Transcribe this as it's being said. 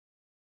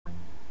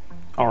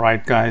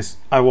Alright guys,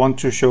 I want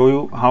to show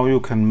you how you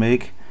can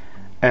make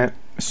a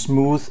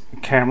smooth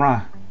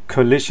camera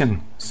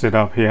collision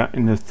setup here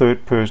in the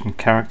third person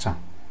character.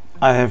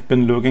 I have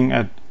been looking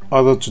at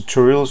other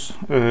tutorials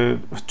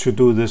to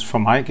do this for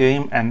my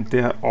game, and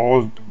they're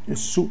all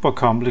super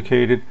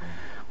complicated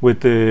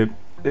with the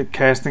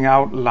casting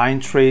out line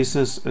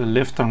traces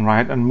left and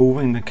right and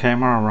moving the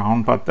camera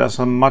around, but there's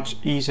a much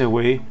easier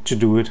way to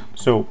do it.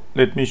 So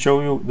let me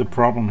show you the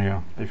problem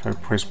here. If I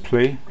press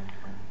play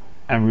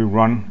and we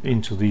run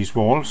into these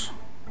walls,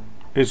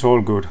 it's all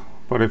good.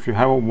 But if you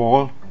have a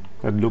wall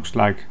that looks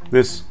like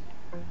this,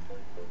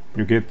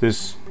 you get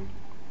this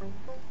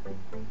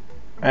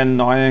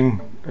annoying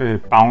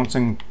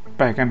bouncing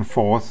back and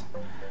forth,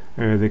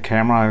 the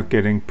camera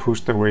getting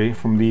pushed away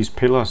from these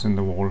pillars in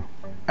the wall.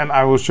 And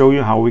I will show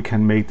you how we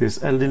can make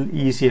this a little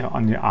easier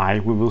on the eye.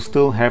 We will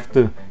still have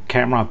the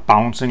camera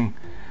bouncing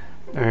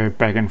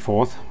back and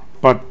forth,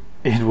 but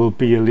it will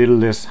be a little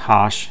less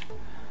harsh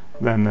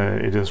than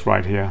it is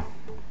right here.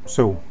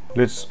 So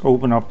let's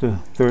open up the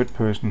third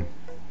person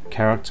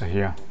character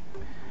here.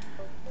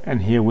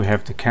 And here we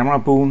have the camera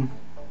boom,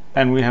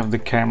 and we have the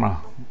camera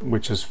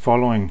which is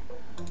following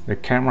the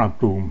camera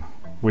boom,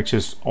 which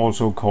is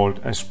also called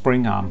a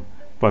spring arm,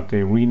 but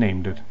they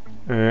renamed it.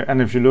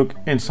 And if you look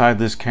inside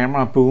this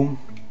camera boom,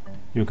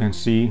 you can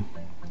see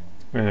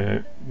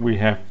we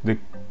have the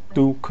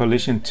do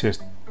collision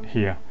test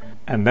here,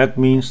 and that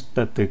means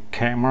that the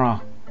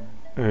camera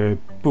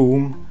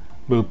boom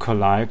will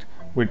collide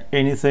with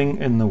anything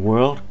in the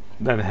world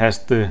that has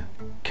the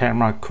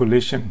camera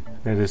collision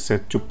that is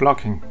set to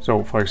blocking.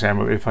 So for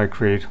example, if I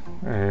create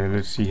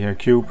let's see here,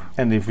 cube,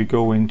 and if we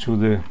go into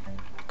the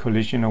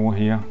collision over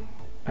here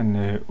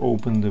and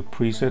open the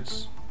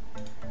presets,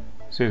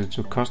 set it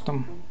to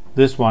custom,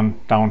 this one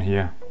down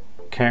here,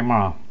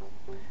 camera,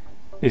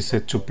 is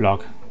set to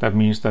block. That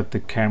means that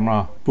the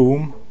camera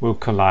boom will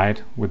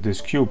collide with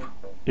this cube.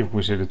 If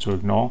we set it to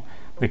ignore,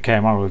 the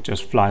camera will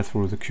just fly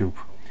through the cube.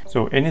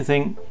 So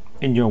anything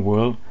in your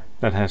world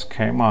that has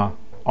camera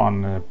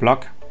on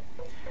block,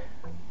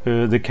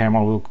 the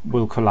camera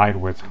will collide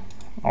with.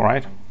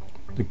 Alright.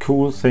 The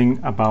cool thing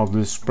about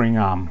this spring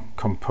arm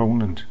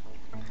component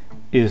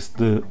is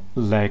the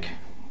lag.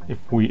 If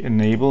we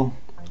enable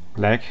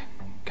lag,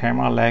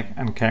 camera lag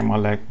and camera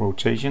lag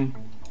rotation,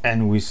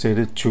 and we set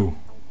it to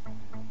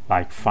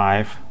like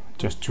 5,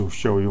 just to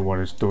show you what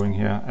it's doing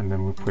here, and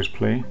then we press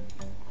play,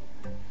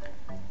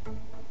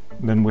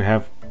 then we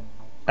have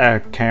a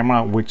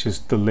camera which is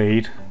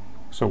delayed.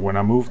 So when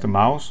I move the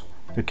mouse,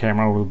 the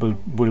camera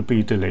will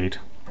be delayed,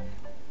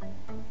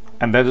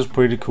 and that is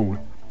pretty cool.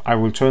 I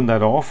will turn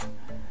that off,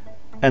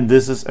 and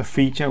this is a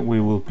feature we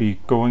will be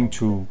going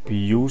to be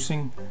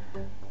using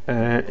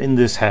in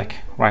this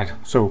hack, right?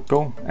 So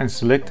go and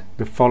select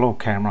the follow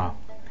camera,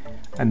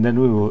 and then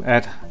we will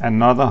add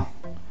another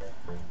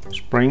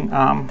spring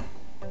arm.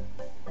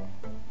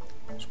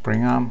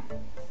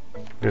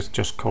 Let's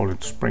just call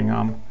it spring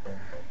arm.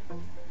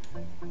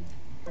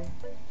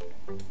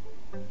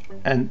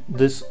 And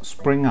this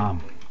spring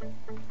arm,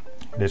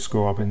 let's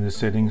go up in the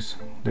settings.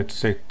 Let's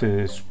set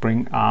the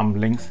spring arm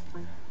length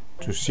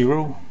to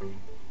 0,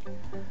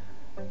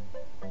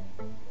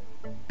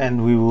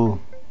 and we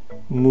will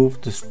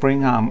move the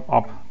spring arm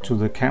up to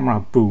the camera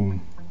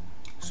boom,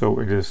 so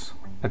it is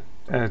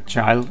a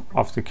child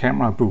of the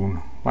camera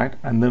boom, right?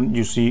 And then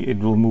you see it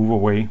will move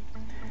away.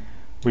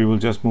 We will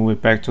just move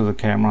it back to the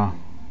camera,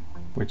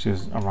 which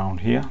is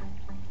around here.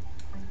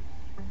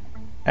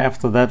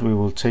 After that, we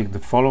will take the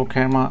follow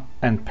camera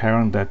and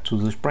parent that to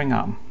the spring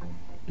arm.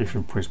 If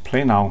you press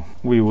play now,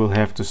 we will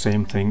have the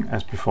same thing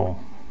as before.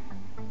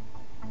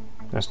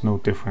 There's no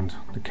different.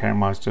 The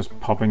camera is just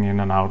popping in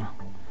and out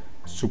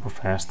super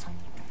fast.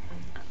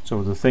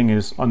 So the thing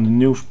is, on the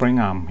new spring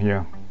arm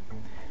here,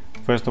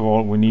 first of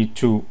all, we need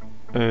to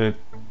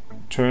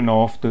turn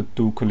off the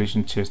do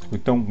collision test. We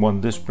don't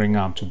want this spring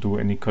arm to do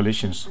any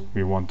collisions.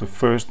 We want the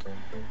first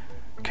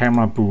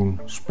camera boom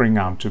spring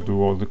arm to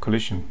do all the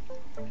collision.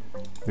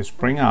 The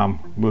spring arm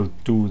will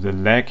do the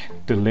lag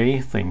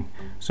delay thing.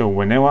 So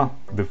whenever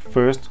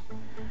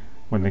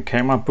when the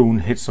camera boom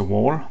hits a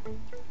wall,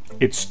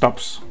 it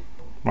stops,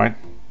 right?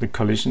 The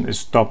collision is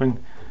stopping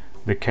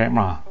the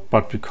camera,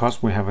 but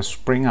because we have a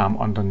spring arm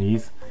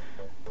underneath,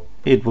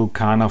 it will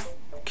kind of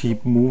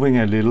keep moving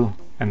a little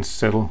and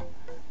settle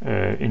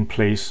in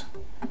place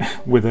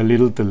with a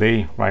little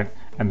delay, right?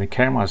 And the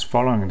camera is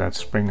following that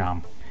spring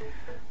arm.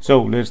 So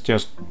let's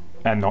just,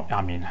 I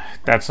mean,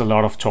 that's a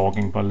lot of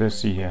talking, but let's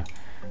see here.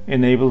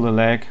 Enable the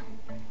lag,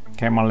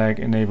 camera lag,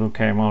 enable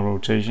camera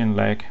rotation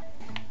lag,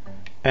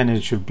 and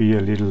it should be a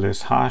little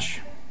less harsh.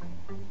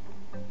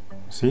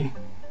 See,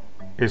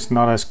 it's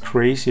not as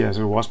crazy as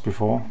it was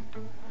before,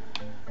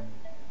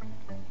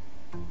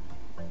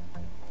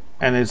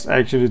 and it's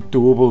actually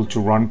doable to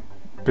run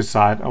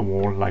beside a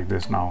wall like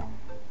this now.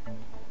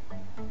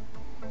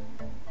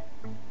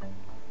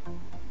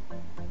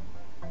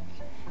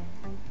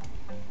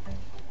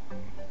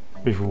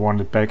 If we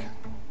want it back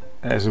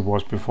as it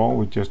was before,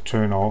 we just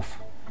turn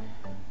off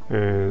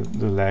the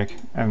lag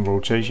and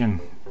rotation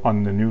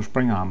on the new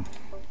spring arm.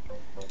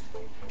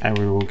 and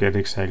we will get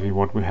exactly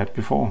what we had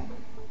before.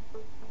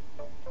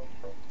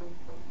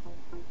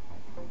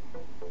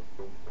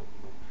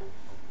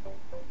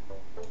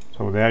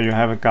 So there you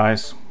have it,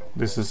 guys.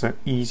 This is an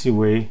easy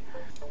way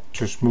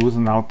to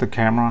smoothen out the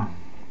camera.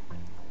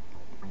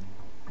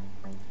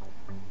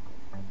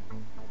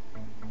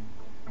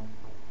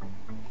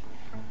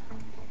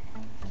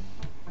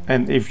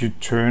 And if you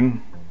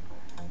turn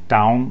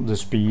down the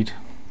speed,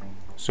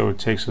 so it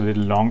takes a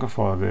little longer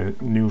for the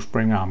new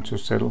spring arm to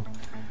settle,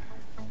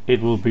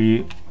 it will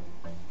be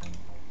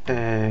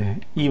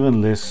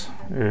even less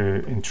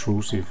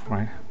intrusive,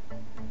 right?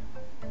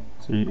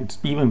 See, it's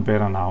even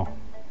better now.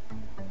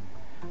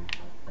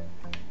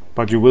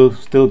 But you will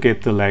still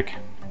get the lag.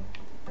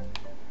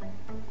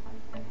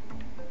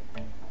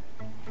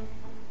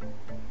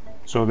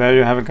 So there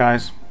you have it,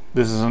 guys.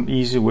 This is an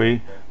easy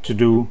way to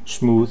do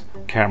smooth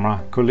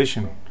camera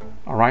collision.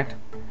 Alright,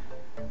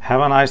 have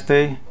a nice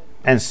day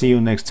and see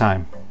you next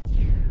time.